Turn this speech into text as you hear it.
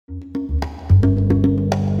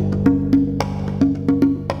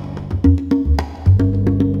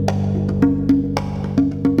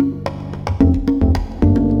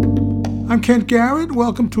I'm Kent Garrett.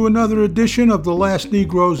 Welcome to another edition of The Last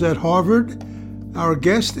Negroes at Harvard. Our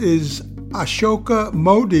guest is Ashoka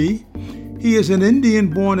Mody. He is an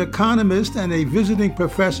Indian-born economist and a visiting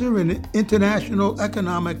professor in international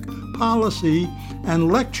economic policy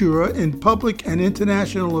and lecturer in public and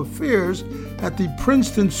international affairs at the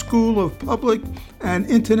Princeton School of Public and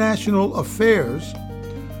International Affairs.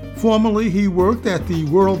 Formerly, he worked at the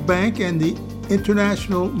World Bank and the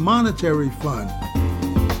International Monetary Fund.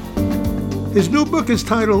 His new book is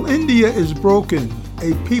titled India is Broken,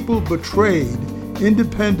 A People Betrayed,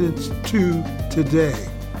 Independence to Today.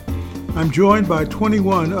 I'm joined by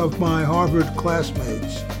 21 of my Harvard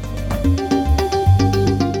classmates.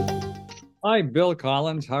 Hi, Bill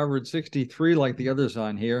Collins, Harvard 63, like the others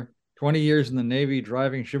on here. 20 years in the Navy,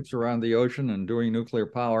 driving ships around the ocean and doing nuclear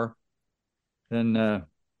power. Then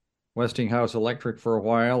Westinghouse Electric for a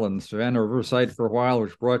while and Savannah Riverside for a while,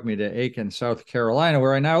 which brought me to Aiken, South Carolina,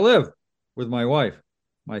 where I now live with my wife.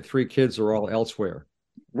 My 3 kids are all elsewhere.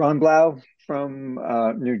 Ron Blau from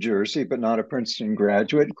New Jersey, but not a Princeton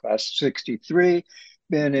graduate, class 63.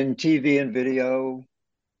 Been in TV and video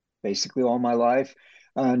basically all my life.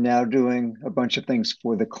 Now doing a bunch of things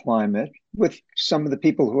for the climate with some of the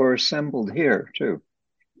people who are assembled here, too.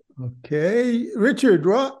 Okay. Richard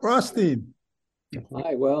Rothstein.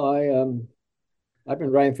 Hi. Well, I've been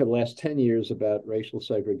writing for the last 10 years about racial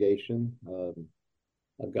segregation.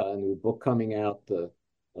 I've got a new book coming out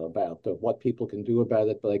about what people can do about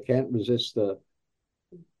it, but I can't resist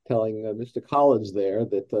telling Mr. Collins there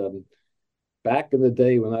that back in the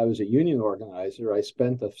day when I was a union organizer, I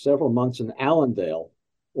spent several months in Allendale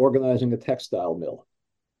organizing a textile mill.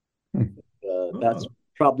 That's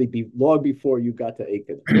probably long before you got to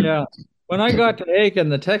Aiken. Yeah. When I got to Aiken,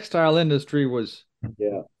 the textile industry was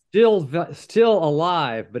still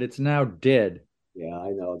alive, but it's now dead. Yeah, I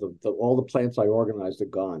know. All the plants I organized are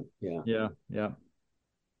gone. Yeah.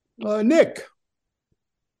 Nick.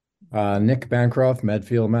 Nick Bancroft,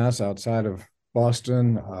 Medfield, Mass, outside of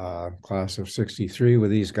Boston, class of 63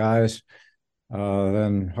 with these guys,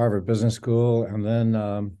 then Harvard Business School, and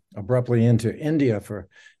then abruptly into India for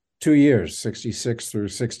 2 years, 66 through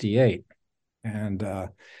 68. And I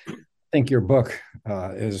think your book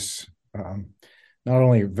is not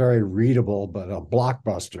only very readable, but a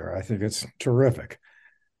blockbuster. I think it's terrific.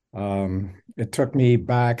 It took me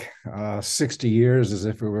back 60 years as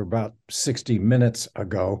if it were about 60 minutes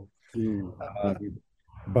ago.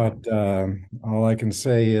 But all I can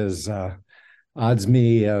say is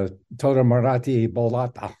Adzmi Toda Marathi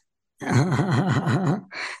Bolata.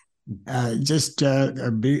 Just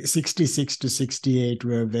 66 to 68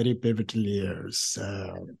 were very pivotal years.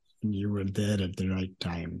 You were there at the right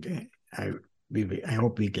time. I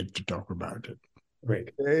hope we get to talk about it.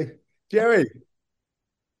 Great. Okay. Jerry.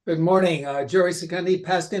 Good morning. Jerry Secondi,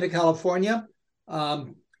 Pasadena, California.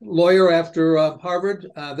 Lawyer after Harvard.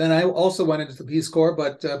 Then I also went into the Peace Corps,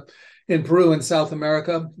 but in Peru and South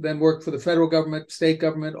America. Then worked for the federal government, state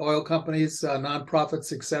government, oil companies,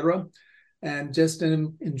 nonprofits, etc. And just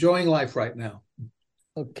enjoying life right now.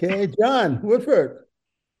 Okay. John Woodford.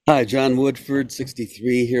 Hi, John Woodford,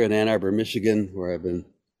 63, here in Ann Arbor, Michigan,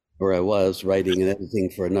 where I was writing and editing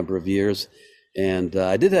for a number of years. And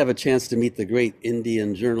I did have a chance to meet the great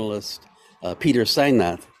Indian journalist Peter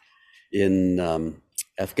Sainath in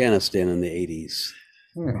Afghanistan in the 80s.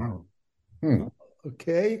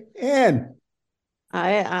 Okay. Ann.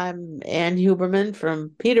 Hi, I'm Ann Huberman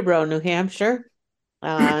from Peterborough, New Hampshire.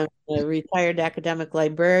 I'm a retired academic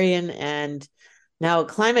librarian and now a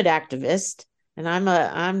climate activist. And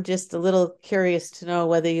I'm just a little curious to know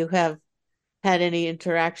whether you have had any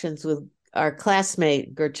interactions with our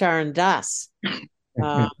classmate Gurcharan Das,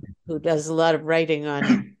 who does a lot of writing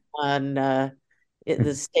on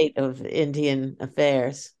the state of Indian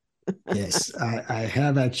affairs. Yes, I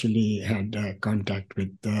have actually had contact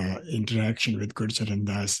with interaction with Gurcharan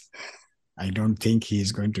Das. I don't think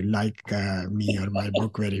he's going to like me or my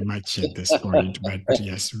book very much at this point, but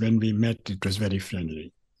yes, when we met, it was very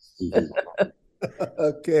friendly.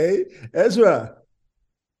 Okay, Ezra.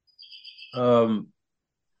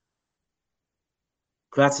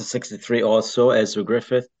 Class of 63 also, Ezra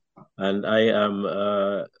Griffith, and I am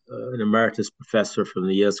an emeritus professor from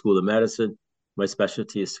the Yale School of Medicine. My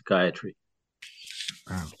specialty is psychiatry.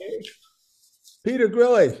 Okay. Peter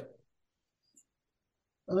Grilly.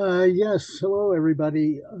 Yes, hello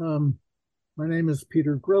everybody. My name is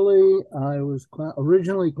Peter Grilly. I was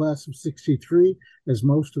originally class of 63, as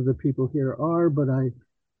most of the people here are, but I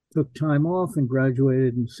took time off and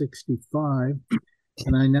graduated in 65.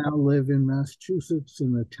 And I now live in Massachusetts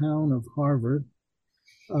in the town of Harvard.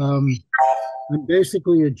 I'm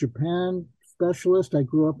basically a Japan specialist. I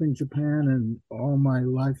grew up in Japan, and all my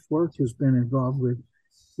life's work has been involved with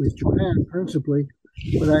Japan principally.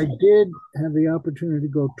 But I did have the opportunity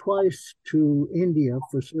to go twice to India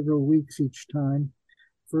for several weeks each time,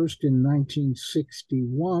 first in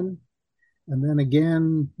 1961, and then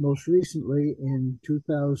again, most recently in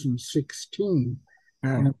 2016,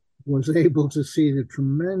 and was able to see the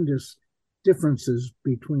tremendous differences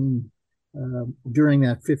between during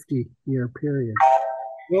that 50-year period.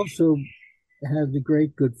 We also had the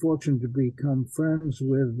great good fortune to become friends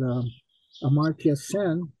with Amartya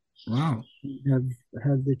Sen. Wow. Have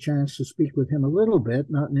had the chance to speak with him a little bit,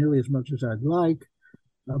 not nearly as much as I'd like,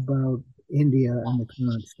 about India and the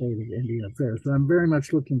current state of Indian affairs. So I'm very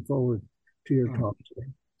much looking forward to your talk today.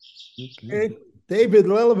 Okay. David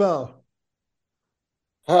Lelyveld.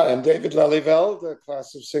 Hi, I'm David Lelyveld, the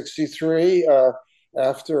class of 63.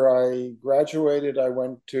 After I graduated, I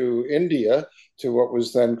went to India, to what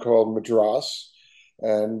was then called Madras,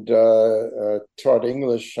 and taught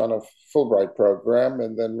English on a Fulbright program,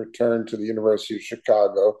 and then returned to the University of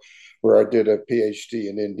Chicago, where I did a PhD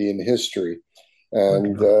in Indian history.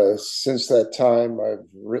 And since that time, I've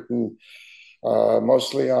written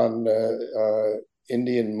mostly on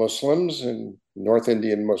Indian Muslims and North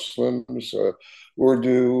Indian Muslims,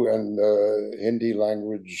 Urdu and Hindi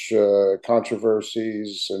language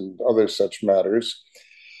controversies and other such matters.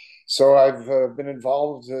 So I've been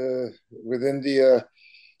involved with India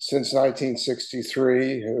since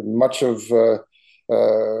 1963. Much of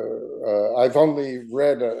I've only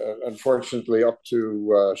read, unfortunately, up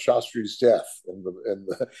to Shastri's death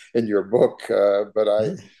in your book, but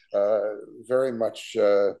I very much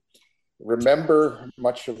remember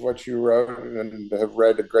much of what you wrote and have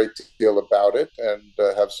read a great deal about it, and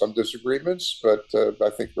have some disagreements, but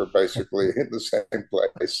I think we're basically in the same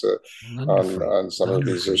place on some of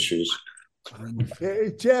these issues.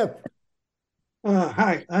 Hey, Jeff.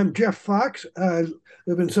 Hi, I'm Jeff Fox. I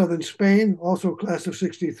live in southern Spain, also class of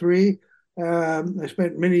 63. I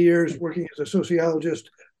spent many years working as a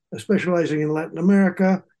sociologist, specializing in Latin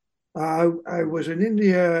America. I was in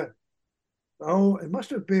India, it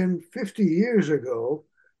must have been 50 years ago,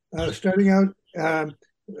 starting out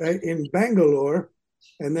in Bangalore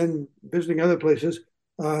and then visiting other places.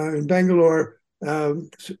 In Bangalore,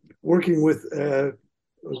 working with a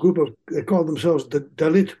group of, they called themselves the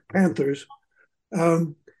Dalit Panthers.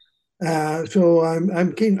 So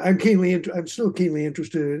I'm still keenly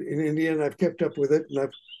interested in India, and I've kept up with it,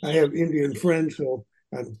 and I have Indian friends, so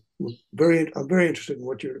I'm very interested in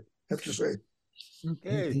what you have to say.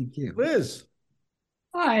 Okay, thank you. Liz.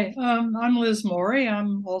 Hi, I'm Liz Morey.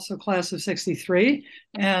 I'm also class of 63,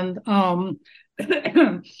 and I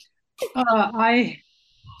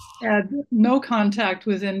had no contact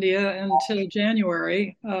with India until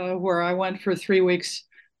January, where I went for 3 weeks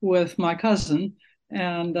with my cousin.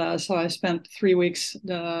 And so I spent 3 weeks,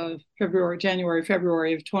 January,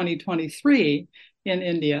 February of 2023 in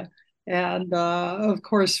India. And of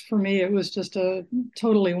course, for me, it was just a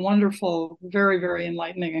totally wonderful, very, very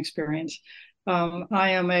enlightening experience.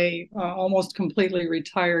 I am a almost completely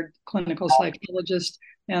retired clinical psychologist,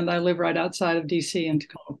 and I live right outside of DC in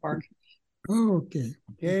Tacoma Park. Oh, okay.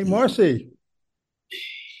 Okay, Marcy.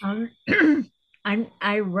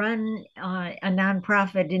 I run a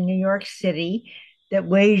nonprofit in New York City that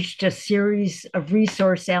waged a series of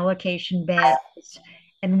resource allocation battles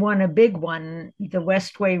and won a big one, the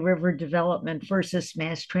Westway River Development versus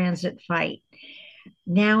Mass Transit fight.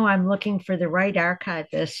 Now I'm looking for the right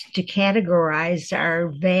archivist to categorize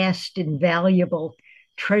our vast and valuable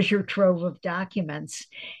treasure trove of documents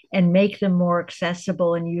and make them more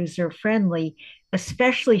accessible and user-friendly,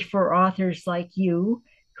 especially for authors like you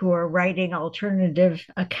who are writing alternative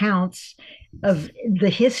accounts of the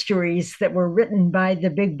histories that were written by the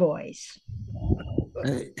big boys.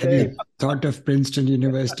 Have you thought of Princeton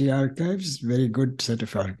University archives? Very good set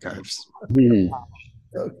of archives.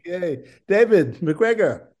 Okay, David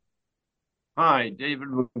McGregor. Hi, David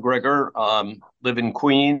McGregor. Live in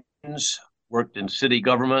Queens, worked in city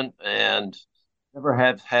government, and never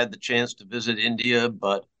have had the chance to visit India,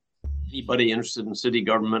 but anybody interested in city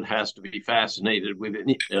government has to be fascinated with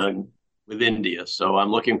India. So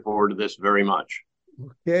I'm looking forward to this very much.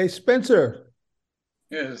 Okay, Spencer.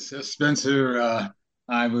 Yes, Spencer,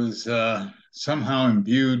 I was somehow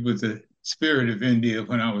imbued with the spirit of India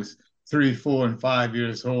when I was 3, 4, and 5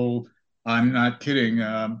 years old. I'm not kidding.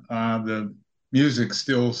 The music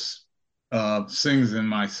still sings in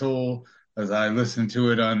my soul as I listen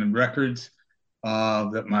to it on records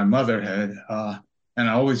that my mother had. And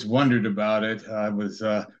I always wondered about it.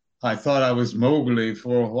 I thought I was Mowgli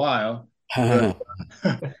for a while, but,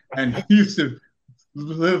 and he used to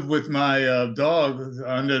live with my dog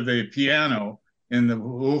under the piano in the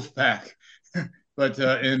wolf pack. But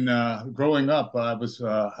in growing up,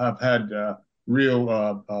 I've had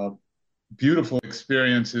real beautiful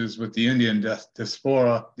experiences with the Indian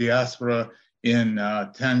diaspora in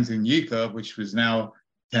Tanganyika, which was now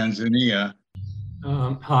Tanzania.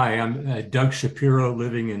 Hi, I'm Doug Shapiro,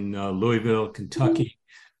 living in Louisville, Kentucky.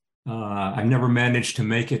 I've never managed to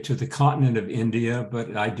make it to the continent of India,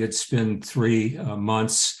 but I did spend 3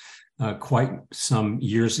 months quite some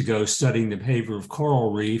years ago studying the behavior of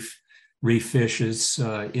coral reef fishes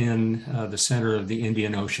in the center of the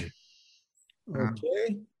Indian Ocean.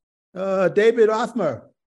 Okay. David Othmer.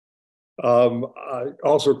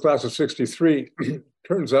 Also class of 63.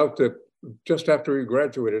 Turns out that just after we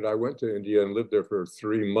graduated, I went to India and lived there for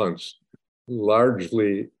 3 months,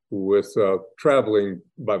 largely with traveling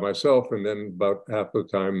by myself, and then about half the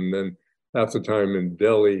time, and then half the time in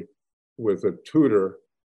Delhi with a tutor,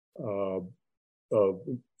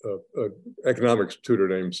 economics tutor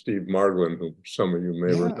named Steve Margolin, who some of you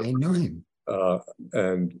may remember. I know him.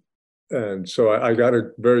 And so I got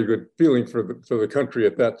a very good feeling for the country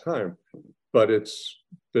at that time, but it's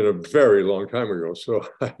been a very long time ago, so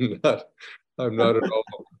I'm not at all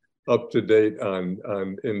up to date on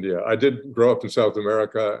India. I did grow up in South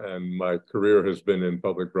America, and my career has been in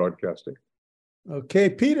public broadcasting. Okay,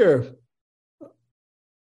 Peter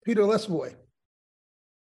Lesboy.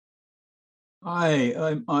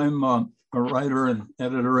 Hi, I'm a writer and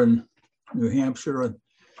editor in New Hampshire.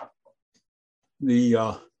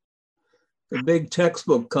 The big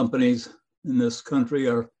textbook companies in this country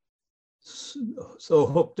are so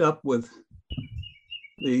hooked up with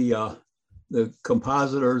the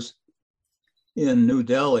compositors in New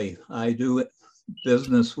Delhi. I do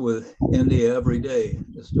business with India every day,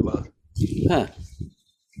 just about. Huh.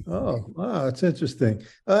 Oh, wow, that's interesting.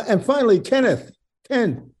 And finally, Ken.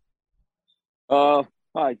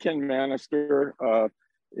 Hi, Ken Manister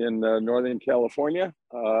in Northern California.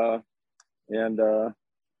 And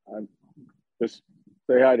I'm just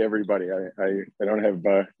say hi to everybody. I don't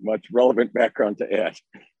have much relevant background to add.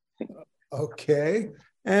 Okay.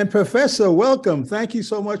 And Professor, welcome. Thank you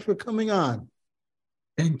so much for coming on.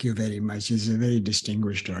 Thank you very much. It's a very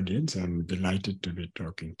distinguished audience. I'm delighted to be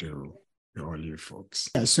talking to all you folks.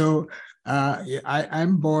 So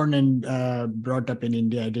I'm born and brought up in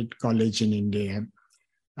India. I did college in India.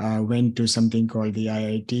 Went to something called the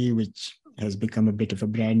IIT, which has become a bit of a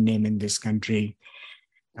brand name in this country.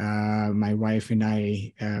 My wife and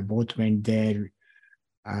I both went there.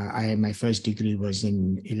 My first degree was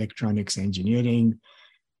in electronics engineering,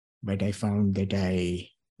 but I found that I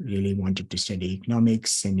really wanted to study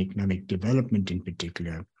economics and economic development in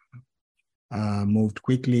particular. Moved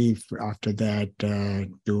quickly after that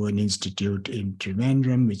to an institute in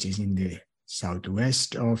Trivandrum, which is in the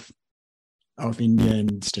southwest of India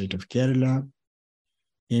in the state of Kerala.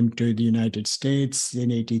 Came to the United States in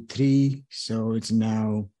 '83, so it's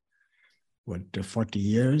now, 40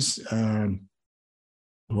 years.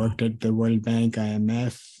 Worked at the World Bank,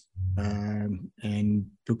 IMF, and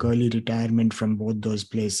took early retirement from both those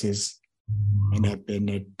places, and have been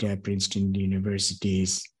at Princeton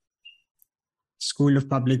University's School of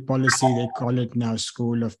Public Policy. They call it now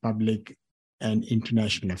School of Public and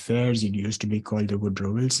International Affairs. It used to be called the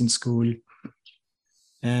Woodrow Wilson School.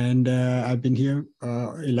 And I've been here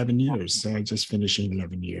 11 years, just finishing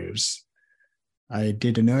 11 years. I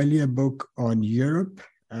did an earlier book on Europe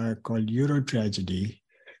called Euro Tragedy.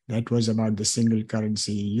 That was about the single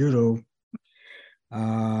currency euro.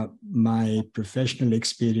 My professional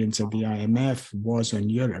experience at the IMF was on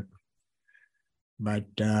Europe, but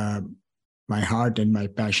my heart and my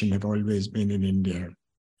passion have always been in India.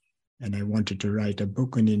 And I wanted to write a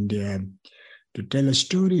book on India to tell a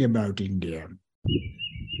story about India.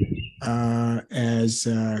 As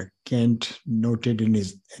Kent noted in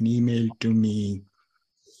an email to me,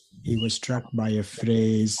 he was struck by a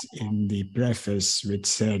phrase in the preface which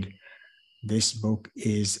said, "This book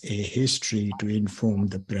is a history to inform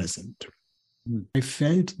the present." I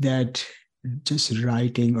felt that just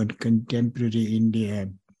writing on contemporary India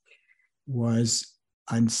was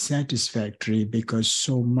unsatisfactory because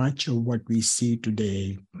so much of what we see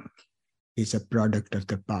today is a product of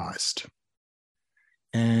the past.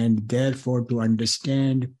 And therefore, to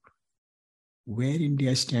understand where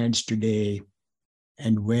India stands today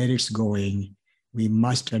and where it's going, we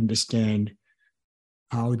must understand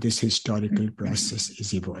how this historical process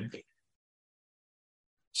is evolving.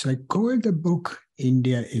 So I called the book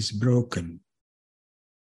India is Broken.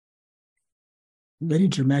 Very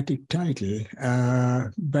dramatic title,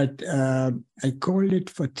 but I called it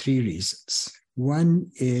for 3 reasons.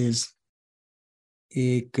 One is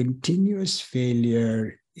a continuous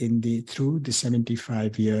failure through the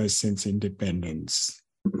 75 years since independence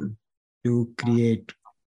to create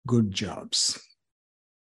good jobs.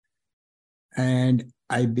 And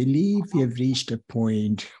I believe we have reached a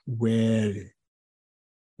point where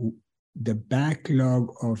the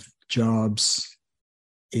backlog of jobs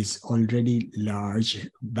is already large,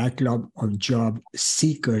 backlog of job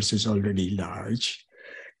seekers is already large,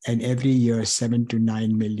 and every year 7 to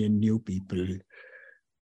 9 million new people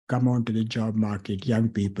come onto the job market, young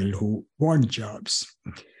people who want jobs.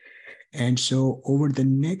 And so over the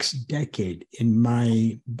next decade,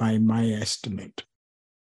 by my estimate,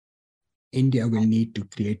 India will need to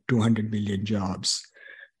create 200 million jobs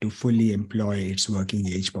to fully employ its working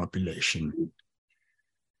age population.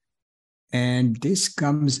 And this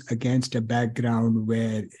comes against a background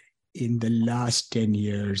where in the last 10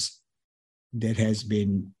 years, there has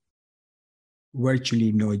been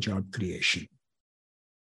virtually no job creation.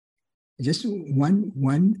 Just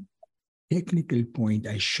one technical point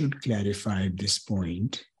I should clarify at this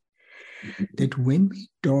point, that when we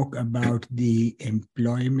talk about the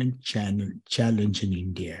employment challenge in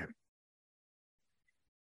India,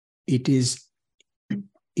 it is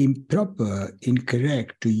improper,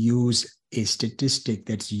 incorrect to use a statistic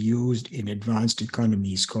that's used in advanced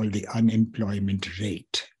economies called the unemployment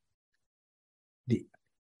rate.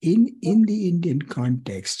 In the Indian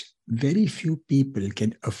context, very few people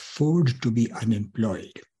can afford to be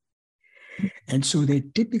unemployed. And so they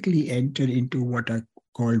typically enter into what are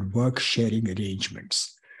called work sharing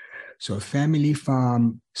arrangements. So a family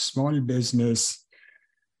farm, small business,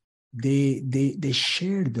 they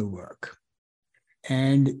share the work.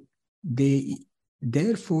 And they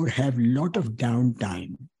therefore have a lot of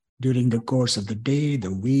downtime during the course of the day,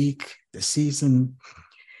 the week, the season.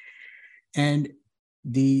 And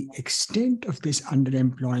the extent of this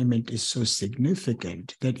underemployment is so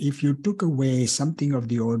significant that if you took away something of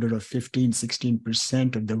the order of 15,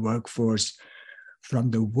 16% of the workforce from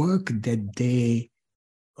the work that they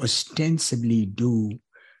ostensibly do,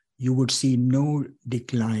 you would see no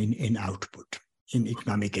decline in output, in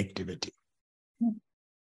economic activity.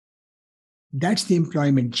 That's the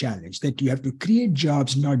employment challenge, that you have to create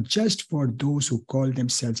jobs not just for those who call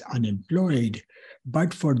themselves unemployed,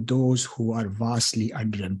 but for those who are vastly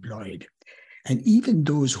underemployed. And even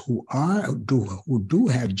those who do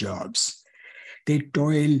have jobs, they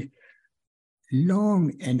toil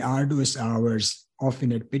long and arduous hours,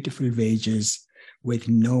 often at pitiful wages, with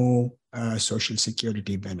no social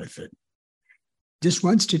security benefit. Just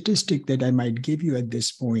one statistic that I might give you at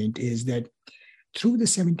this point is that through the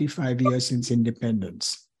 75 years since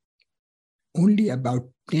independence, only about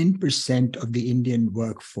 10% of the Indian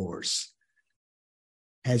workforce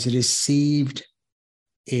has received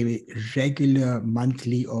a regular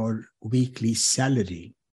monthly or weekly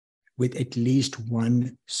salary with at least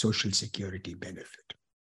one social security benefit.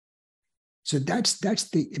 So that's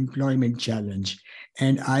the employment challenge.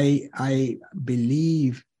 And I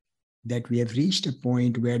believe that we have reached a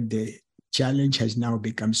point where the challenge has now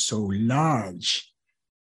become so large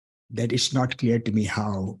that it's not clear to me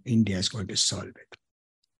how India is going to solve it.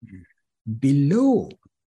 Below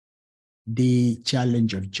the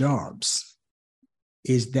challenge of jobs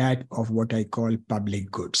is that of what I call public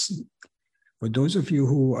goods. For those of you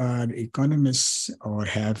who are economists or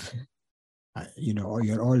have, or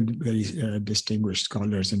you're all very distinguished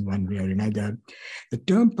scholars in one way or another, the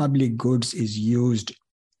term public goods is used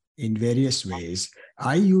in various ways.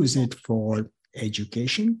 I use it for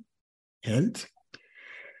education, health,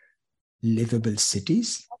 livable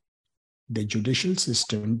cities, the judicial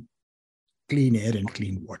system, clean air and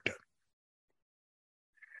clean water.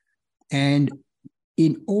 And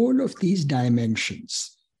in all of these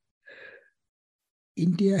dimensions,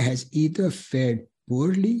 India has either fared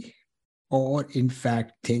poorly or in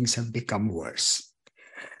fact, things have become worse.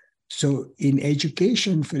 So in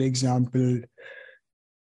education, for example,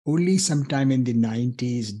 only sometime in the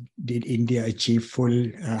 90s did India achieve full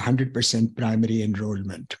 100% primary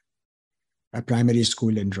enrollment, primary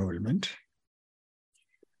school enrollment.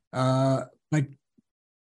 But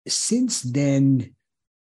since then,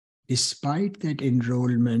 despite that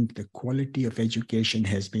enrollment, the quality of education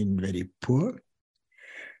has been very poor.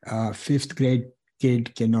 Fifth grade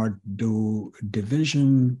kid cannot do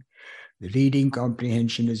division. The reading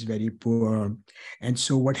comprehension is very poor. And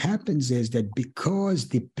so what happens is that because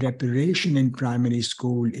the preparation in primary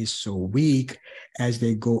school is so weak, as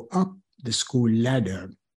they go up the school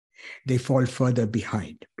ladder, they fall further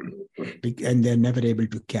behind and they're never able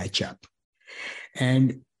to catch up.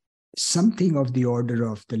 And something of the order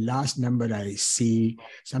of the last number I see,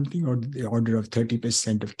 something of the order of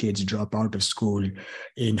 30% of kids drop out of school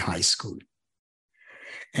in high school.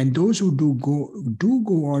 And those who do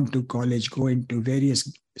go on to college, go into various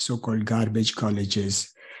so-called garbage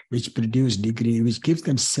colleges, which produce degree, which gives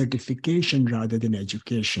them certification rather than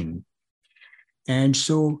education. And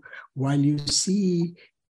so while you see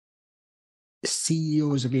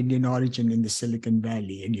CEOs of Indian origin in the Silicon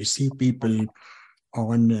Valley, and you see people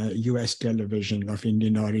on US television of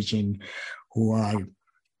Indian origin who are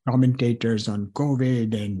commentators on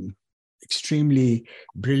COVID and extremely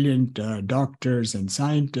brilliant doctors and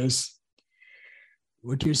scientists,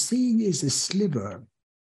 what you're seeing is a sliver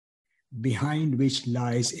behind which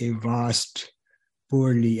lies a vast,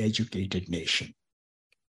 poorly educated nation.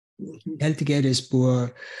 Healthcare is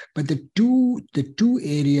poor, but the two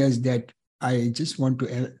areas that I just want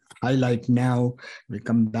to highlight now, we'll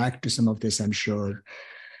come back to some of this, I'm sure,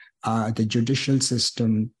 are the judicial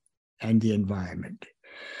system and the environment.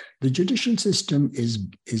 The judicial system is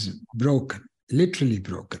broken, literally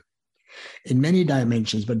broken, in many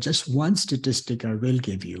dimensions, but just one statistic I will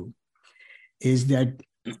give you is that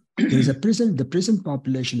there's the prison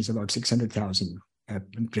population is about 600,000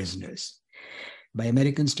 prisoners. By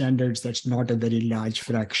American standards, that's not a very large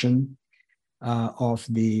fraction of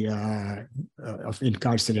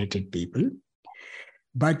incarcerated people.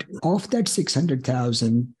 But of that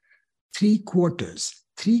 600,000, three quarters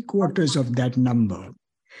of that number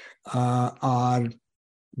are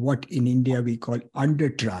what in India we call under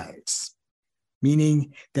trials,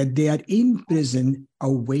 meaning that they are in prison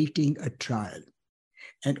awaiting a trial.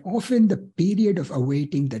 And often the period of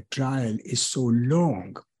awaiting the trial is so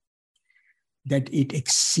long that it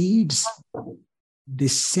exceeds the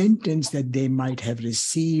sentence that they might have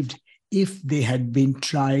received if they had been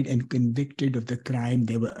tried and convicted of the crime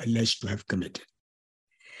they were alleged to have committed.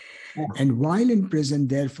 And while in prison,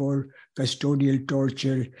 therefore, custodial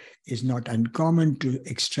torture is not uncommon to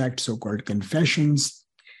extract so-called confessions.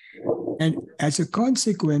 And as a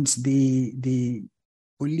consequence, the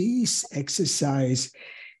police exercise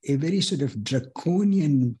a very sort of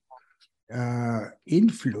draconian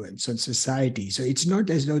influence on society. So it's not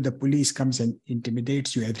as though the police comes and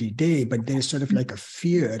intimidates you every day, but there's sort of like a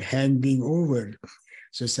fear hanging over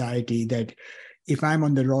society that if I'm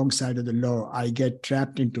on the wrong side of the law, I get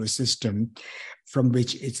trapped into a system from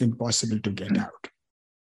which it's impossible to get out.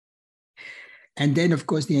 And then, of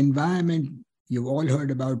course, the environment, you've all heard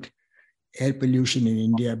about air pollution in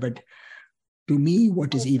India, but to me,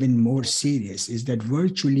 what is even more serious is that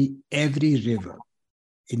virtually every river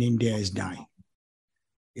in India is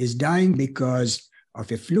dying because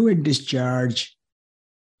of effluent discharge,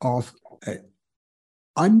 of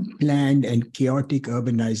unplanned and chaotic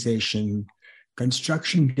urbanization,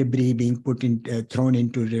 construction debris being thrown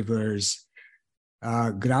into rivers,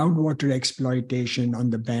 groundwater exploitation on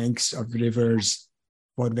the banks of rivers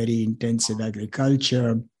for very intensive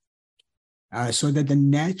agriculture, so that the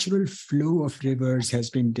natural flow of rivers has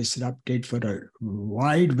been disrupted for a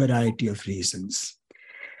wide variety of reasons.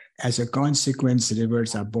 As a consequence,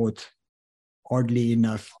 rivers are both, oddly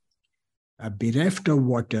enough, bereft of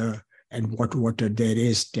water, and what water there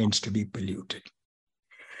is tends to be polluted.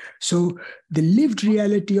 So the lived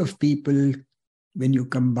reality of people, when you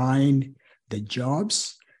combine the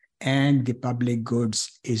jobs and the public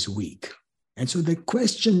goods, is weak. And so the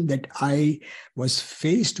question that I was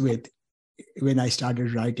faced with when I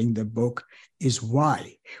started writing the book is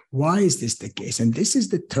why? Why is this the case? And this is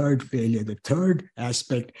the third failure, the third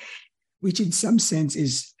aspect, which in some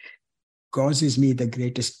sense causes me the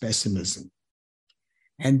greatest pessimism.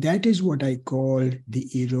 And that is what I call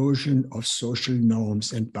the erosion of social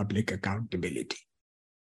norms and public accountability.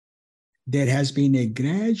 There has been a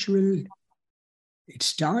gradual, it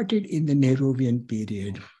started in the Nehruvian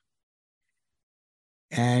period,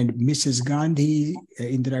 and Mrs. Gandhi,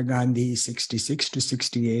 Indira Gandhi, 66 to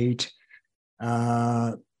 68,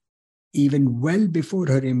 even well before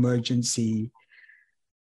her emergency,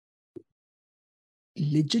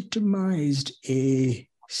 legitimized a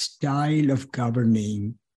style of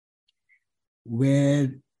governing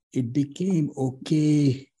where it became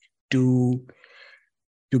okay to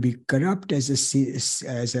be corrupt as a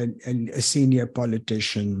senior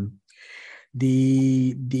politician.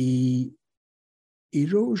 The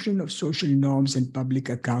erosion of social norms and public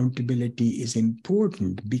accountability is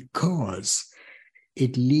important because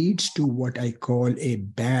it leads to what I call a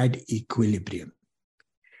bad equilibrium,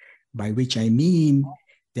 by which I mean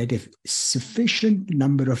that if sufficient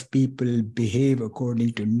number of people behave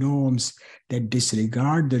according to norms that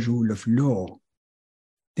disregard the rule of law,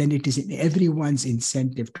 then it is in everyone's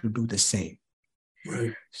incentive to do the same.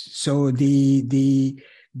 Right. So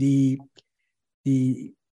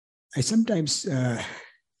I sometimes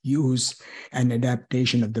use an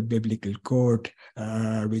adaptation of the biblical quote,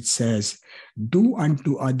 which says, "Do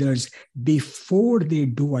unto others before they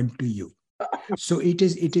do unto you." So it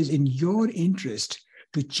is in your interest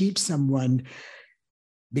to cheat someone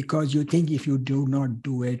because you think if you do not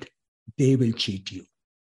do it, they will cheat you.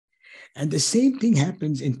 And the same thing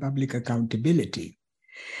happens in public accountability.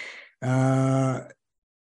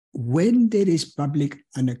 When there's public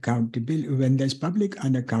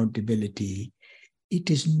unaccountability, it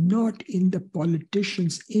is not in the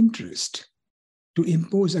politician's interest to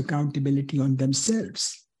impose accountability on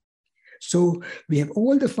themselves. So we have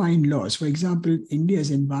all the fine laws. For example, India's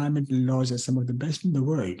environmental laws are some of the best in the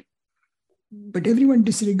world, but everyone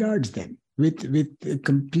disregards them with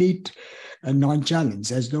complete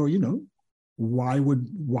nonchalance, as though, why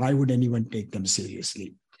would anyone take them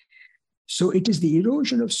seriously? So it is the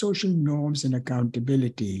erosion of social norms and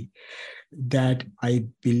accountability that I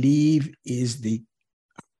believe is the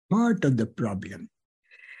part of the problem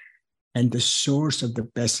and the source of the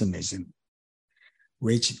pessimism,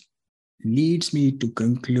 which leads me to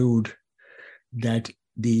conclude that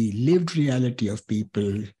the lived reality of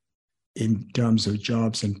people in terms of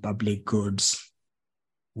jobs and public goods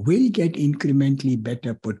will get incrementally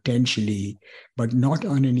better potentially, but not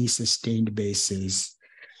on any sustained basis,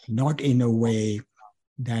 not in a way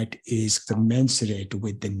that is commensurate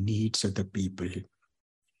with the needs of the people.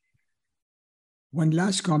 One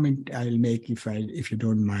last comment I'll make, if you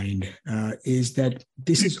don't mind, is that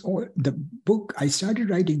this is all the book. I started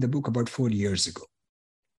writing the book about 4 years ago.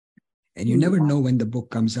 And you never know when the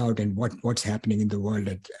book comes out and what's happening in the world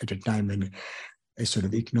at a time when a sort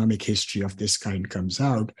of economic history of this kind comes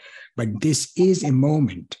out. But this is a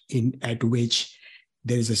moment at which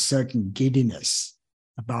there is a certain giddiness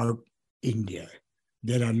about India.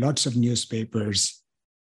 There are lots of newspapers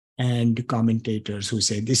and commentators who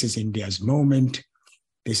say this is India's moment.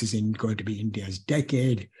 This is going to be India's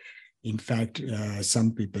decade. In fact,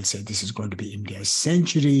 some people say this is going to be India's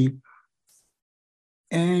century.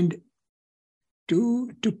 And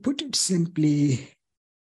to put it simply,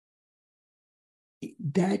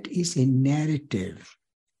 that is a narrative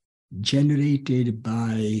generated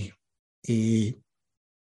by a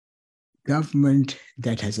government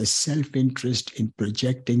that has a self-interest in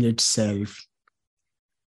projecting itself,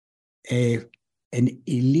 an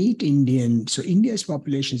elite Indian. So India's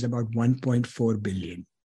population is about 1.4 billion.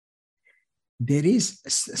 There is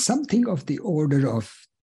something of the order of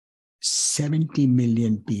 70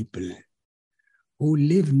 million people who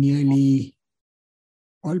live nearly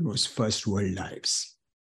almost first world lives.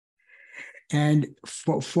 And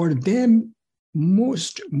for them,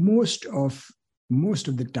 most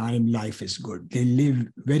of the time, life is good. They live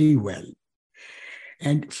very well.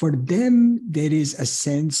 And for them, there is a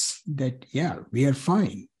sense that, yeah, we are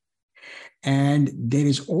fine. And there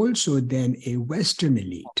is also then a Western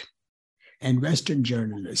elite and Western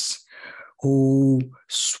journalists who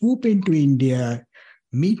swoop into India,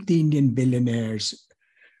 meet the Indian billionaires,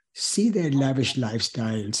 see their lavish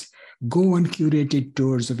lifestyles, go on curated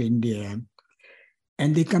tours of India,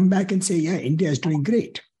 and they come back and say, yeah, India is doing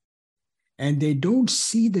great. And they don't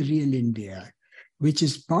see the real India, which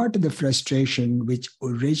is part of the frustration which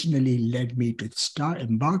originally led me to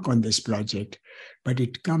embark on this project. But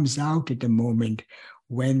it comes out at a moment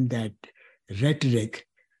when that rhetoric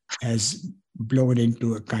has blown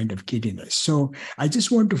into a kind of giddiness. So I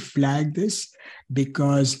just want to flag this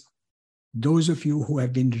because those of you who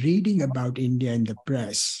have been reading about India in the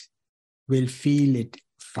press will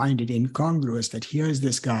find it incongruous that here's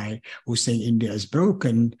this guy who's saying India is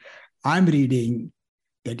broken. I'm reading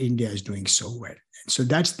that India is doing so well. So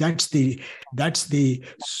that's the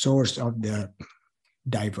source of the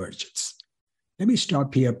divergence. Let me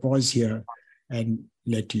stop here, pause here, and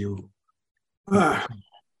let you.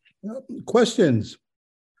 Questions?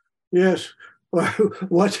 Yes.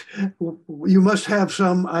 What you must have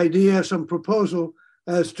some idea, some proposal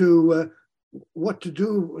as to what to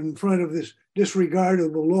do in front of this disregard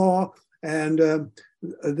of the law and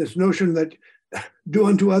this notion that do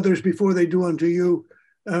unto others before they do unto you.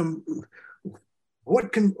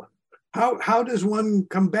 How does one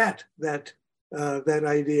combat that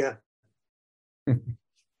idea?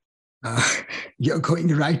 You're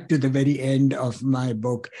going right to the very end of my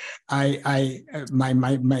book.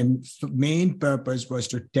 My main purpose was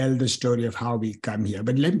to tell the story of how we come here.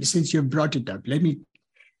 But since you brought it up, let me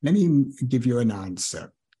give you an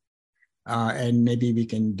answer, and maybe we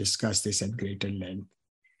can discuss this at greater length.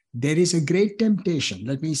 There is a great temptation.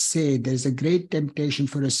 Let me say, there's a great temptation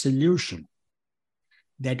for a solution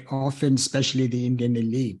that often, especially the Indian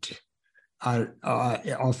elite, are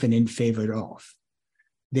often in favor of.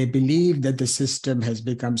 They believe that the system has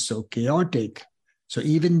become so chaotic. So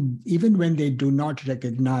even when they do not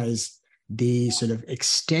recognize the sort of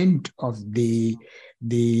extent of the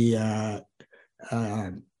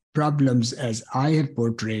problems as I have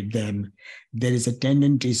portrayed them, there is a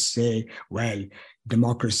tendency to say, well,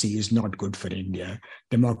 democracy is not good for India.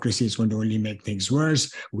 Democracy is going to only make things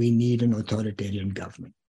worse. We need an authoritarian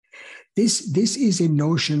government. This is a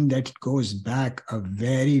notion that goes back a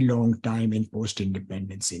very long time in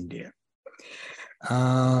post-independence India.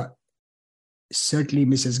 Certainly,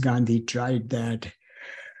 Mrs. Gandhi tried that.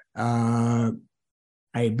 I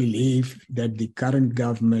believe that the current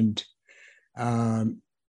government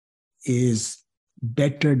is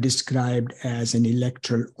better described as an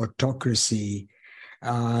electoral autocracy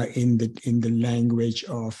in the language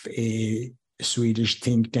of a Swedish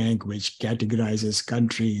think tank which categorizes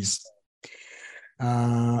countries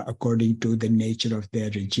according to the nature of their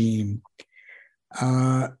regime.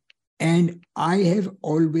 And I have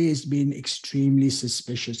always been extremely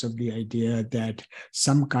suspicious of the idea that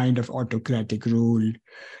some kind of autocratic rule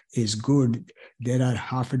is good. There are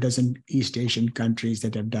half a dozen East Asian countries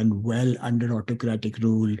that have done well under autocratic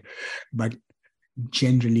rule, but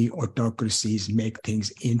generally autocracies make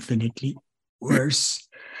things infinitely worse.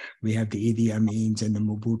 We have the Idi Amins and the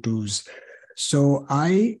Mobutus. So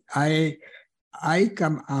I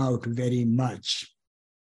come out very much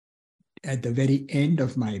at the very end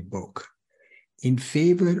of my book in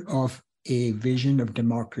favor of a vision of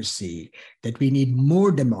democracy, that we need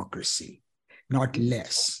more democracy, not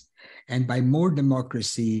less. And by more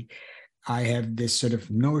democracy, I have this sort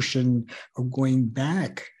of notion of going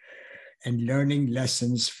back and learning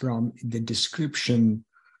lessons from the description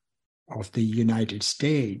of the United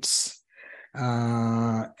States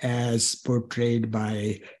as portrayed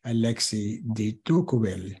by Alexis de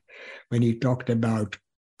Tocqueville, when he talked about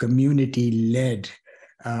community-led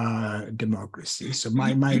democracy. So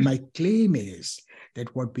my claim is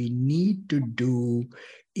that what we need to do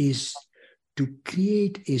is to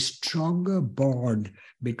create a stronger bond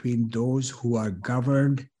between those who are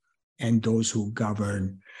governed and those who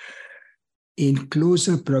govern, in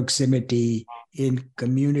closer proximity, in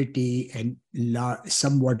community and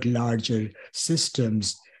somewhat larger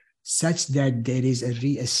systems, such that there is a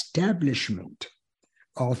reestablishment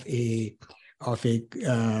of a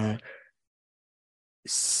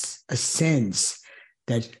sense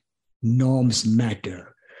that norms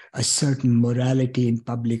matter. A certain morality in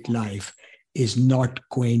public life is not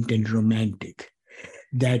quaint and romantic.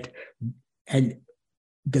 And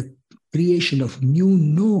the creation of new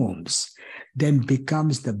norms then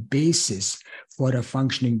becomes the basis for a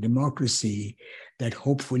functioning democracy that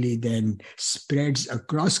hopefully then spreads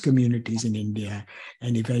across communities in India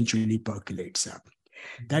and eventually percolates up.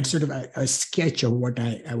 That's sort of a sketch of what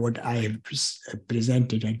I have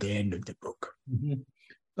presented at the end of the book. Mm-hmm.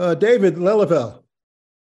 David Lelyvel.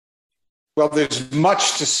 Well, there's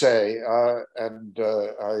much to say, and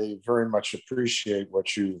I very much appreciate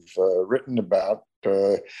what you've written about.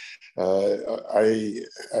 I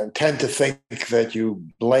tend to think that you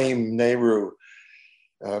blame Nehru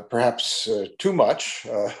perhaps too much,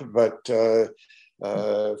 but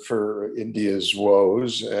for India's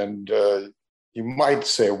woes, and you might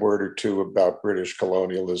say a word or two about British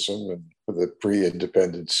colonialism and the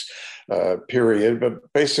pre-independence period.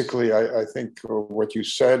 But basically, I think what you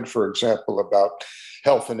said, for example, about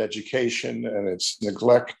health and education and its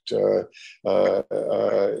neglect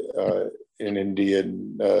in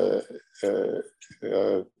Indian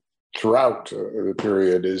throughout the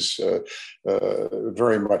period is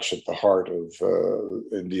very much at the heart of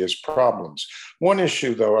India's problems. One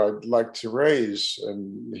issue, though, I'd like to raise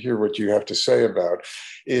and hear what you have to say about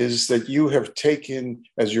is that you have taken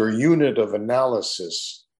as your unit of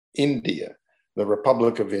analysis India, the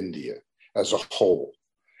Republic of India as a whole.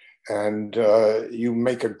 And you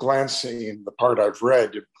make a glancing, in the part I've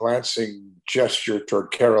read, a glancing gesture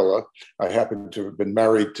toward Kerala. I happen to have been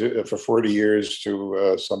married for 40 years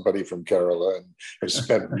to somebody from Kerala and have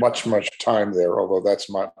spent much time there, although that's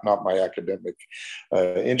not my academic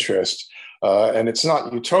interest. And it's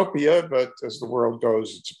not utopia, but as the world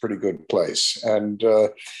goes, it's a pretty good place. And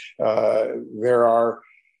there are,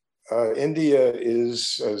 India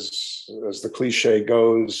is, as the cliche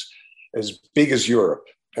goes, as big as Europe.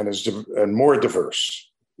 And more diverse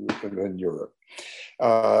than Europe.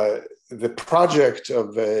 The project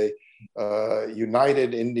of a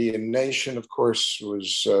united Indian nation, of course,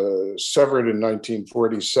 was severed in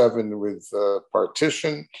 1947 with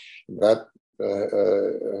partition. That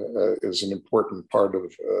is an important part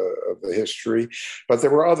of the history. But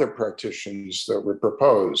there were other partitions that were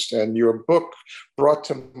proposed. And your book brought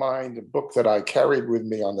to mind a book that I carried with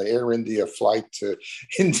me on the Air India flight to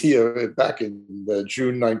India back in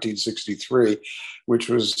June 1963, which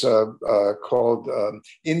was called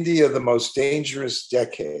India, the Most Dangerous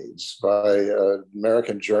Decades by an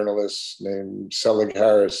American journalist named Selig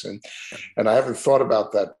Harrison. And I haven't thought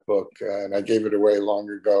about that book, and I gave it away long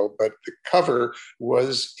ago, but the cover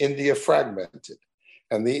was India Fragmented.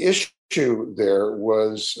 And the issue there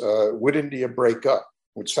was, would India break up?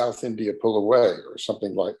 Would South India pull away or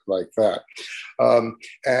something like that?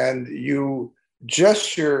 And you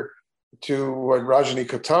gesture to what Rajni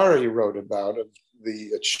Kothari wrote about of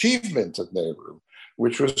the achievement of Nehru,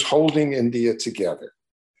 which was holding India together,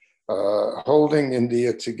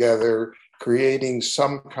 creating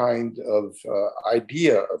some kind of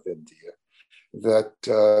idea of India that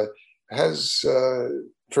has,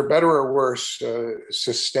 for better or worse,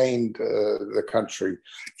 sustained the country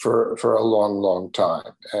for a long, long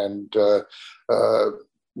time. And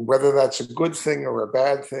whether that's a good thing or a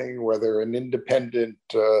bad thing, whether an independent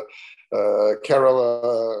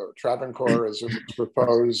Kerala, Travancore, as it was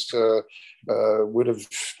proposed, would have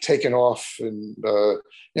taken off. And,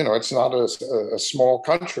 it's not a small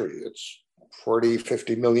country. It's 40,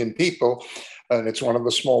 50 million people, and it's one of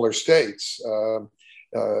the smaller states.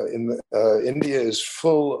 India is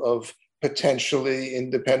full of potentially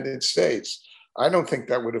independent states. I don't think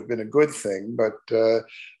that would have been a good thing, but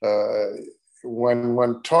when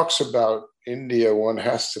one talks about India, one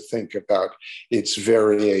has to think about its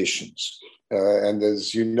variations. And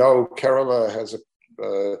as you know, Kerala has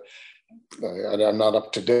and I'm not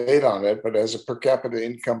up to date on it, but has a per capita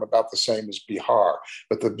income about the same as Bihar.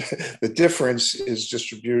 But the difference is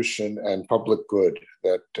distribution and public good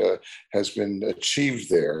that has been achieved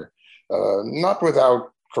there, not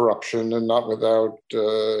without corruption and not without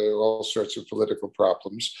all sorts of political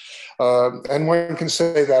problems. And one can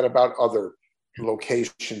say that about other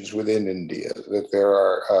locations within India, that there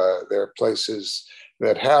are places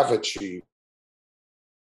that have achieved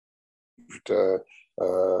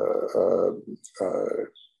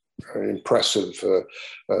impressive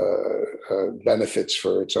benefits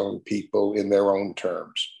for its own people in their own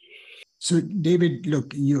terms. So, David,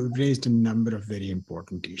 look, you raised a number of very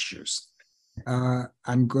important issues. I've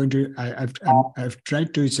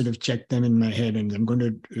tried to sort of check them in my head, and I'm going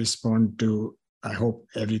to respond to, I hope,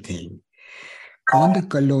 everything. On the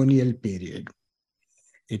colonial period,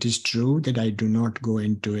 it is true that I do not go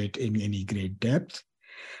into it in any great depth.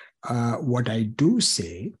 What I do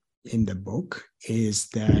say in the book is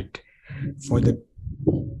that for the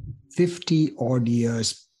 50 odd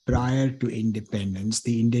years prior to independence,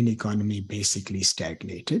 the Indian economy basically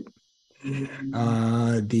stagnated.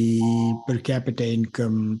 The per capita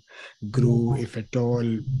income grew, if at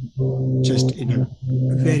all, just in a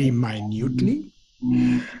very minutely.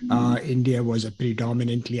 India was a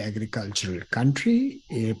predominantly agricultural country,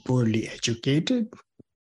 poorly educated.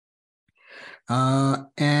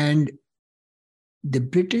 And the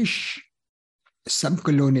British, some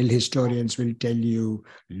colonial historians will tell you,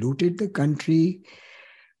 looted the country.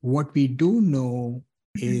 What we do know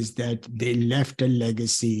is that they left a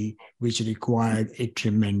legacy which required a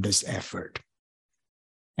tremendous effort.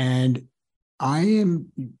 And I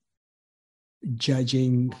am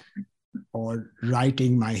judging or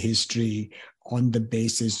writing my history on the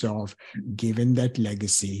basis of, given that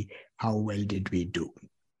legacy, how well did we do?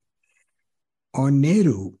 On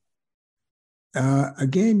Nehru,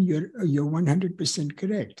 again, you're 100%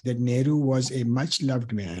 correct that Nehru was a much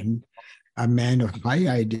loved man, a man of high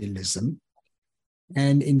idealism.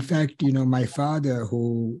 And in fact, my father,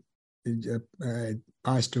 who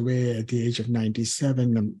passed away at the age of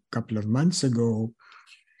 97 a couple of months ago,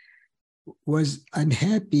 was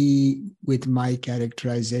unhappy with my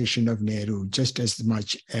characterization of Nehru just as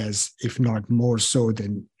much as, if not more so,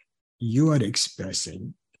 than you are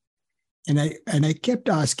expressing. And I kept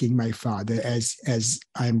asking my father, as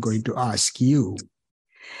I'm going to ask you,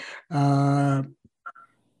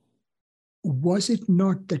 was it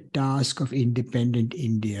not the task of independent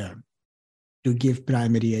India to give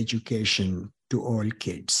primary education to all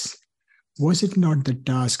kids? Was it not the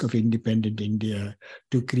task of independent India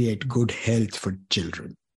to create good health for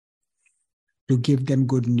children, to give them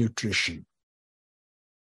good nutrition?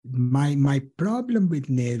 My problem with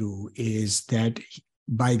Nehru is that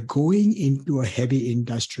by going into a heavy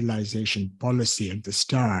industrialization policy at the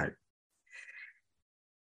start,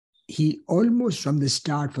 he almost from the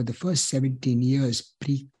start, for the first 17 years,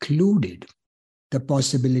 precluded the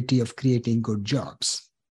possibility of creating good jobs.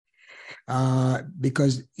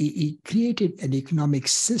 because he created an economic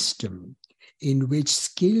system in which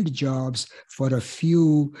skilled jobs for a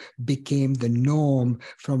few became the norm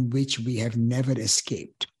from which we have never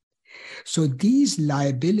escaped. So these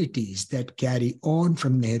liabilities that carry on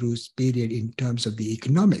from Nehru's period in terms of the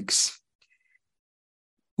economics,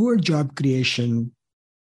 poor job creation,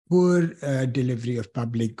 poor delivery of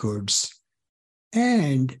public goods,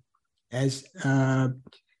 and as some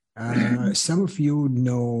of you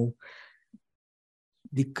know,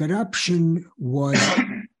 the corruption was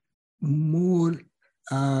more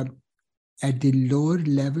at the lower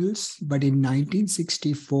levels, but in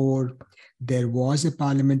 1964, there was a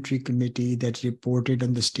parliamentary committee that reported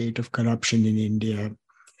on the state of corruption in India.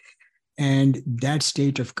 And that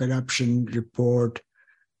state of corruption report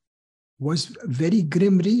was very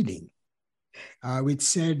grim reading, which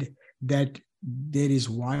said that there is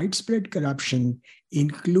widespread corruption,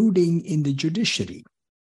 including in the judiciary.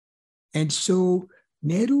 And so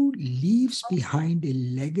Nehru leaves behind a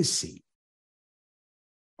legacy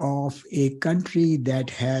of a country that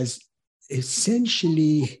has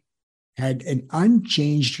essentially had an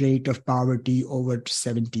unchanged rate of poverty over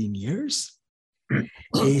 17 years,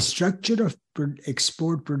 a structure of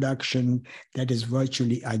export production that is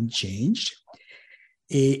virtually unchanged,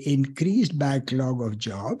 an increased backlog of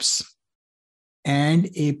jobs, and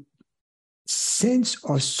a sense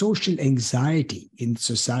of social anxiety in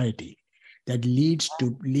society that lead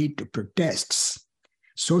to protests,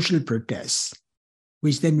 social protests,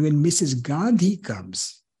 which then when Mrs. Gandhi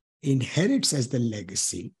comes, inherits as the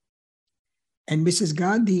legacy. And Mrs.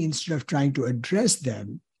 Gandhi, instead of trying to address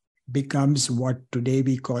them, becomes what today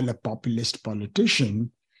we call a populist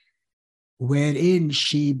politician, wherein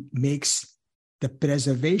she makes the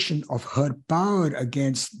preservation of her power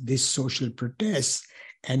against this social protests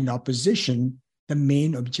and opposition the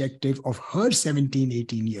main objective of her 17,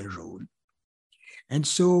 18-year rule. And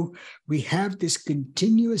so we have this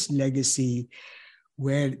continuous legacy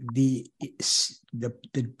where the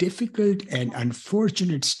difficult and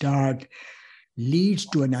unfortunate start leads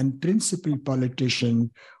to an unprincipled politician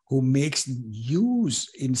who makes use,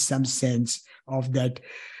 in some sense, of that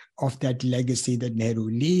legacy that Nehru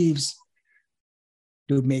leaves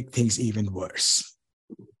to make things even worse.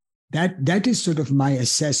 That is sort of my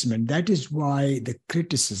assessment. That is why the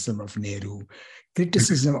criticism of Nehru,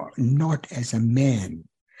 criticism not as a man,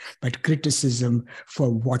 but criticism for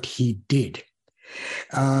what he did.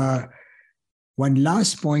 One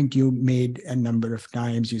last point you made a number of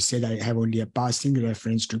times, you said I have only a passing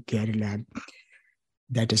reference to Kerala.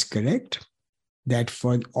 That is correct. That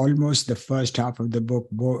for almost the first half of the book,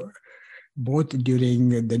 both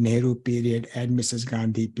during the Nehru period and Mrs.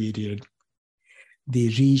 Gandhi period, the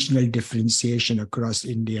regional differentiation across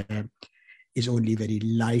India is only very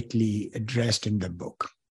lightly addressed in the book.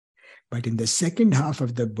 But in the second half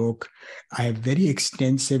of the book, I have very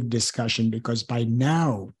extensive discussion because by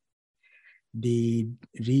now, the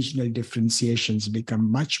regional differentiations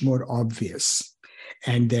become much more obvious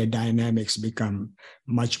and their dynamics become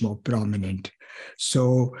much more prominent.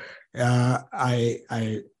 So I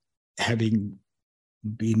having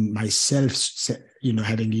been myself,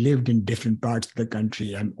 having lived in different parts of the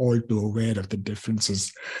country, I'm all too aware of the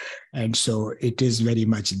differences. And so it is very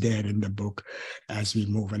much there in the book as we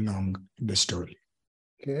move along the story.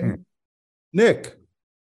 Okay. Nick.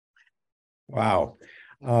 Wow.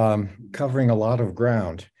 Covering a lot of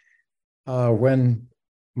ground. When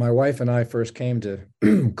my wife and I first came to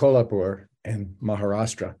Kolhapur in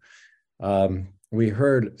Maharashtra, we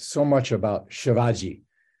heard so much about Shivaji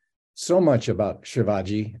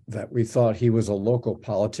that we thought he was a local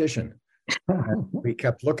politician. We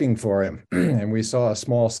kept looking for him, and we saw a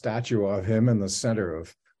small statue of him in the center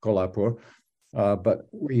of Kolhapur. But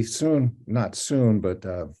we soon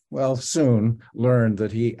learned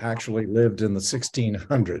that he actually lived in the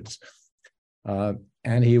 1600s.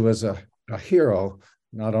 And he was a hero,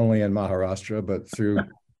 not only in Maharashtra, but through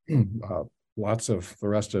lots of the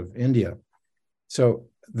rest of India. So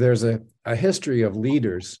there's a history of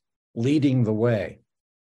leaders leading the way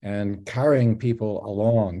and carrying people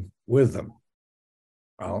along with them.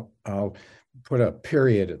 I'll put a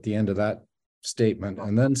period at the end of that statement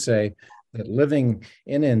and then say that living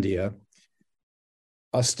in India,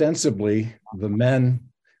 ostensibly the men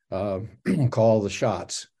call the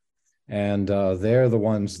shots, and they're the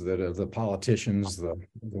ones that are the politicians, the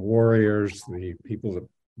warriors, the people that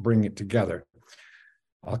bring it together.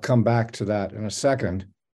 I'll come back to that in a second,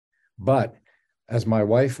 but as my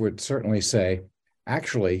wife would certainly say,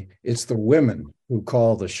 actually, it's the women who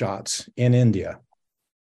call the shots in India.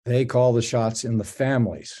 They call the shots in the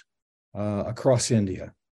families across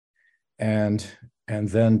India. And And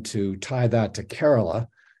then to tie that to Kerala,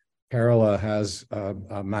 Kerala has a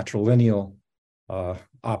matrilineal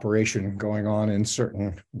operation going on in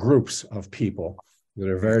certain groups of people that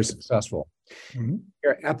are very successful. Mm-hmm.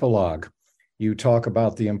 Your epilogue, you talk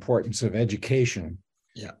about the importance of education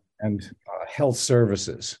and health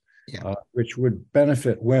services, which would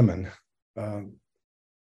benefit women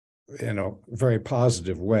in a very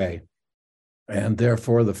positive way, and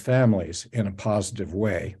therefore the families in a positive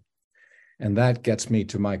way. And that gets me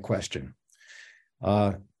to my question.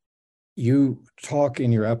 You talk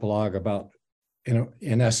in your epilogue about,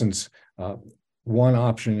 in essence, one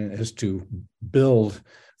option is to build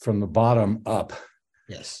from the bottom up.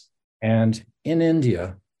 Yes. And in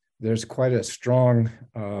India, there's quite a strong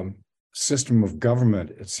system of government,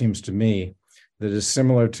 it seems to me, that is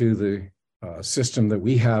similar to the system that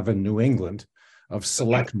we have in New England of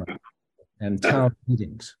selectmen and town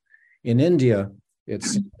meetings. In India, it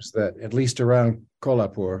seems that, at least around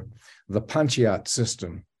Kolhapur, the panchayat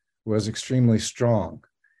system was extremely strong.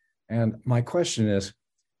 And my question is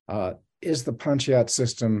the panchayat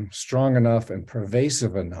system strong enough and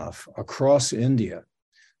pervasive enough across India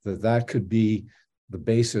that that could be the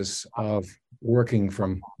basis of working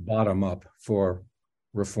from bottom up for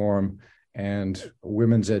reform and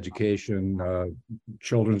women's education,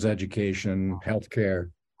 children's education,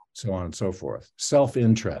 healthcare, so on and so forth?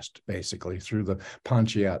 Self-interest, basically, through the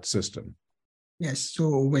panchayat system. Yes,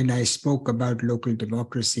 so when I spoke about local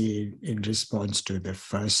democracy in response to the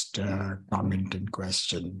first comment and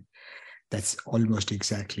question, that's almost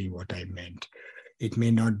exactly what I meant. It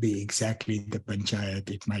may not be exactly the panchayat,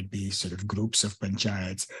 it might be sort of groups of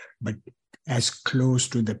panchayats, but as close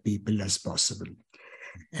to the people as possible.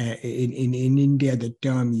 In India, the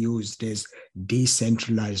term used is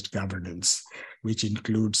decentralized governance, which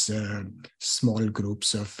includes small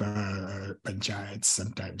groups of panchayats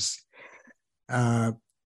sometimes.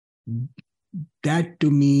 That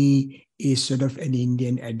to me is sort of an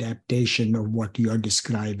Indian adaptation of what you're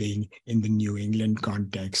describing in the New England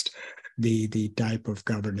context, the type of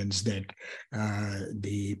governance that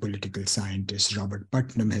the political scientist Robert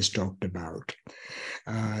Putnam has talked about.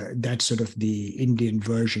 That's sort of the Indian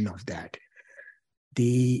version of that.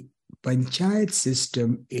 The panchayat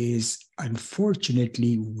system is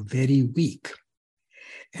unfortunately very weak.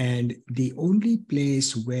 And the only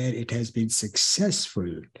place where it has been successful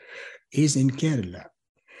is in Kerala.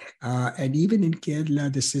 And even in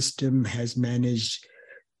Kerala, the system has managed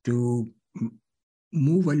to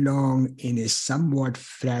move along in a somewhat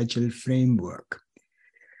fragile framework.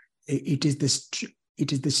 It is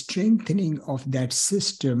the strengthening of that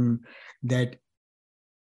system that,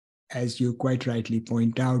 as you quite rightly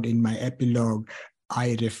point out in my epilogue,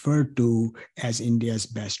 I refer to as India's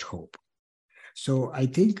best hope. So I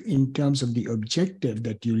think in terms of the objective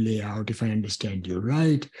that you lay out, if I understand you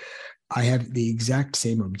right, I have the exact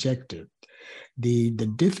same objective. The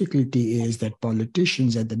difficulty is that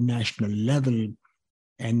politicians at the national level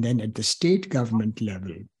and then at the state government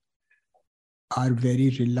level are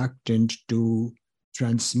very reluctant to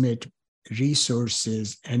transmit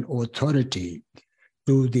resources and authority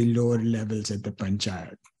to the lower levels at the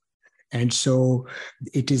panchayat. And so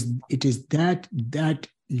it is that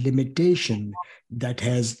limitation that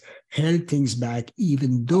has held things back,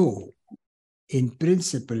 even though in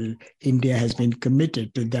principle, India has been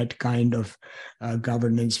committed to that kind of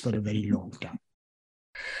governance for a very long time.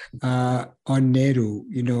 On Nehru,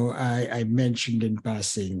 I mentioned in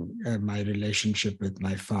passing my relationship with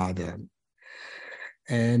my father.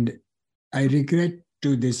 And I regret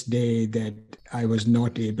to this day that I was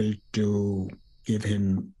not able to give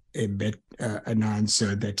him an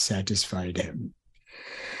answer that satisfied him.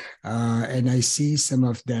 And I see some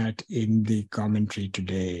of that in the commentary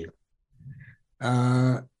today.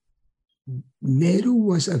 Nehru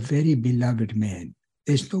was a very beloved man.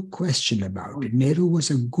 There's no question about it. Nehru was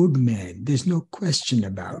a good man. There's no question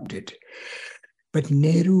about it. But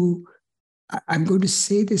Nehru, I'm going to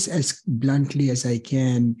say this as bluntly as I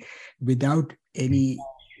can, without any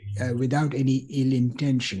ill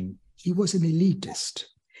intention. He was an elitist.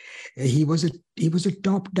 He was a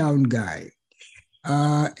top-down guy.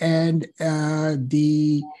 And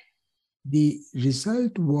the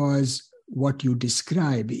result was what you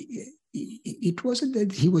describe. It wasn't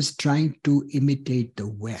that he was trying to imitate the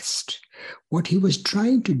West. What he was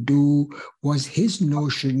trying to do was his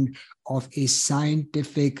notion of a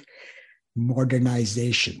scientific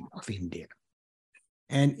modernization of India.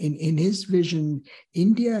 And in his vision,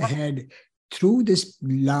 India had, through this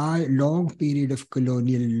long period of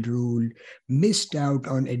colonial rule, missed out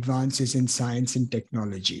on advances in science and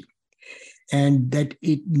technology. and that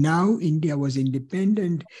now India was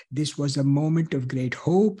independent. This was a moment of great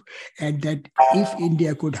hope, and that if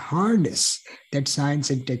India could harness that science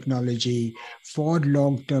and technology for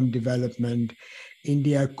long-term development,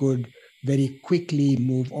 India could very quickly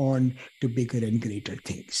move on to bigger and greater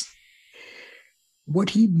things.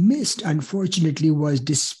 What he missed, unfortunately, was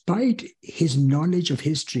despite his knowledge of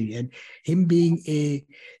history and him being a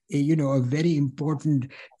very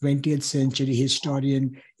important 20th century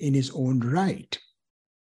historian in his own right,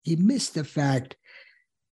 he missed the fact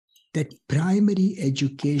that primary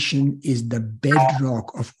education is the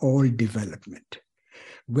bedrock of all development.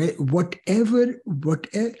 Whatever,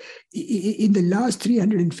 in the last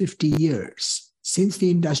 350 years, since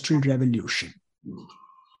the Industrial Revolution,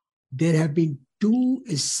 there have been two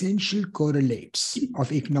essential correlates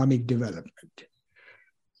of economic development: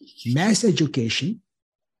 mass education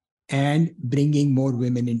and bringing more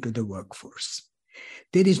women into the workforce.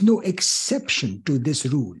 There is no exception to this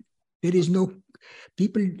rule. There is no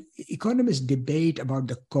economists debate about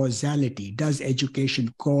the causality. Does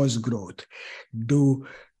education cause growth?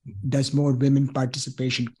 Does more women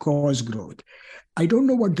participation cause growth? I don't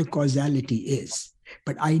know what the causality is,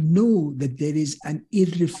 but I know that there is an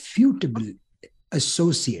irrefutable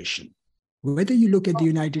association. Whether you look at the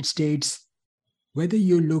United States, whether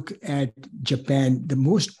you look at Japan, the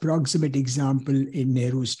most proximate example in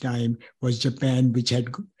Nehru's time was Japan, which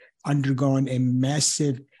had undergone a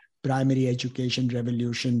massive primary education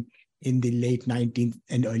revolution in the late 19th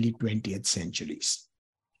and early 20th centuries.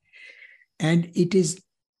 And it is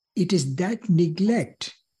that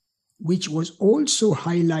neglect which was also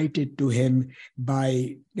highlighted to him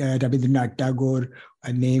by Rabindranath Tagore,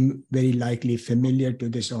 a name very likely familiar to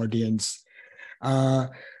this audience.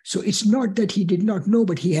 So it's not that he did not know,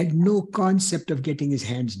 but he had no concept of getting his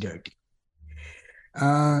hands dirty.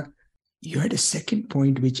 You had a second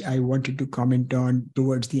point which I wanted to comment on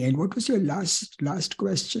towards the end. What was your last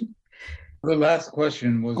question? The last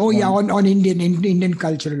question was on Indian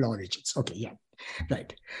cultural origins. Okay, yeah,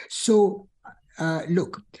 right. So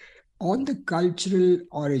look, on the cultural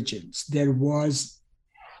origins, there was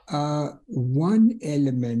one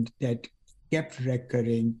element that kept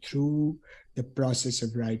recurring through the process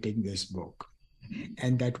of writing this book,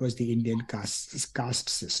 and that was the Indian caste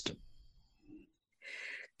system.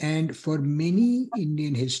 And for many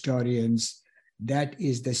Indian historians, that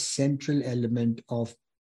is the central element of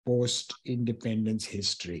post-independence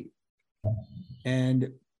history.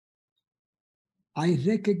 And I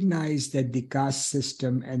recognize that the caste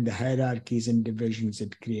system and the hierarchies and divisions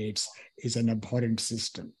it creates is an abhorrent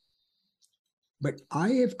system. But I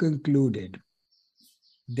have concluded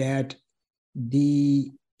that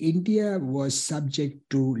India was subject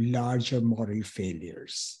to larger moral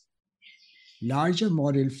failures. Larger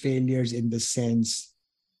moral failures in the sense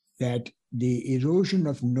that the erosion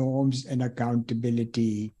of norms and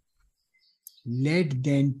accountability led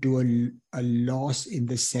then to a loss in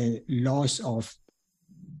the loss of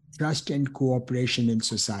trust and cooperation in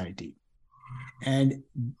society. And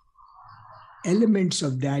elements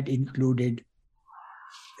of that included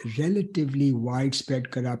relatively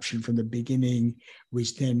widespread corruption from the beginning,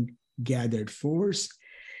 which then gathered force.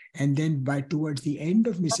 And then towards the end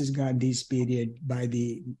of Mrs. Gandhi's period, by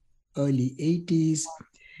the early 80s,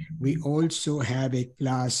 we also have a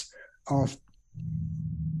class of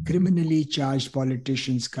criminally charged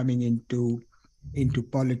politicians coming into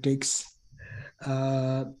politics.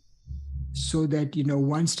 So that,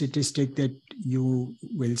 one statistic that you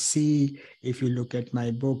will see if you look at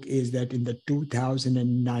my book is that in the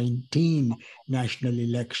 2019 national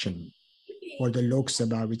election for the Lok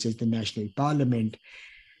Sabha, which is the national parliament,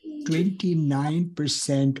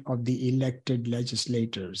 29% of the elected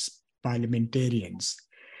legislators, parliamentarians,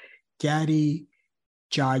 carry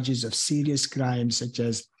charges of serious crimes such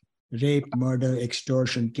as rape, murder,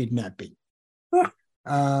 extortion, kidnapping.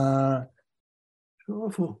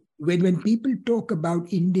 Awful. When people talk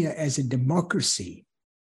about India as a democracy,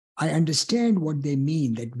 I understand what they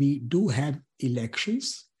mean, that we do have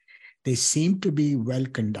elections. They seem to be well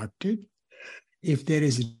conducted. If there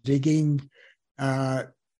is rigging,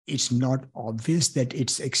 it's not obvious that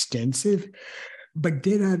it's extensive, but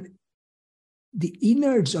there are the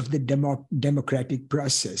innards of the democratic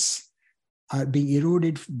process are being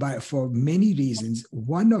eroded for many reasons,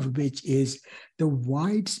 one of which is the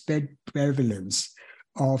widespread prevalence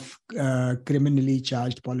of criminally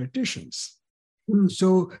charged politicians.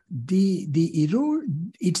 So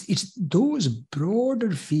it's those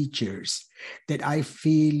broader features that I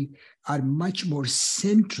feel are much more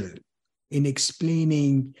central in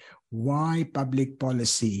explaining why public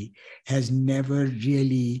policy has never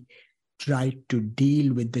really tried to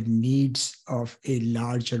deal with the needs of a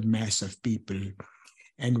larger mass of people,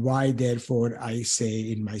 and why, therefore, I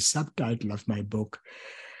say in my subtitle of my book,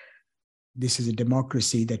 this is a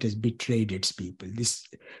democracy that has betrayed its people.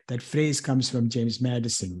 That phrase comes from James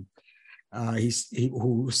Madison,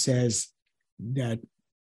 who says that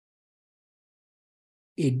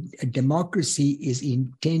a democracy is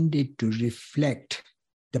intended to reflect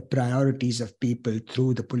the priorities of people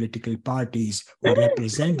through the political parties who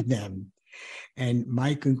represent them. And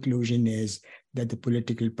my conclusion is that the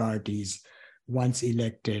political parties, once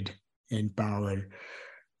elected in power,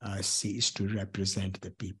 cease to represent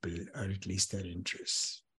the people, or at least their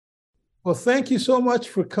interests. Well, thank you so much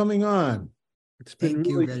for coming on. It's been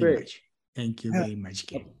really great. Thank you very much,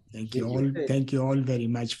 Ken. Thank you all very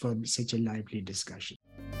much for such a lively discussion.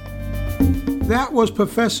 That was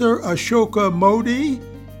Professor Ashoka Mody.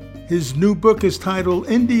 His new book is titled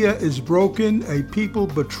India is Broken, A People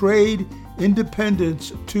Betrayed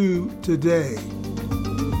Independence to Today.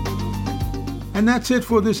 And that's it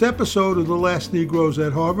for this episode of The Last Negroes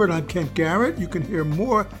at Harvard. I'm Kent Garrett. You can hear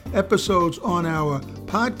more episodes on our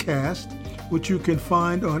podcast, which you can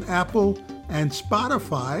find on Apple and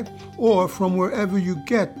Spotify, or from wherever you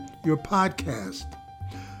get your podcast.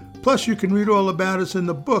 Plus, you can read all about us in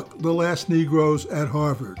the book, The Last Negroes at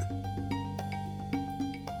Harvard.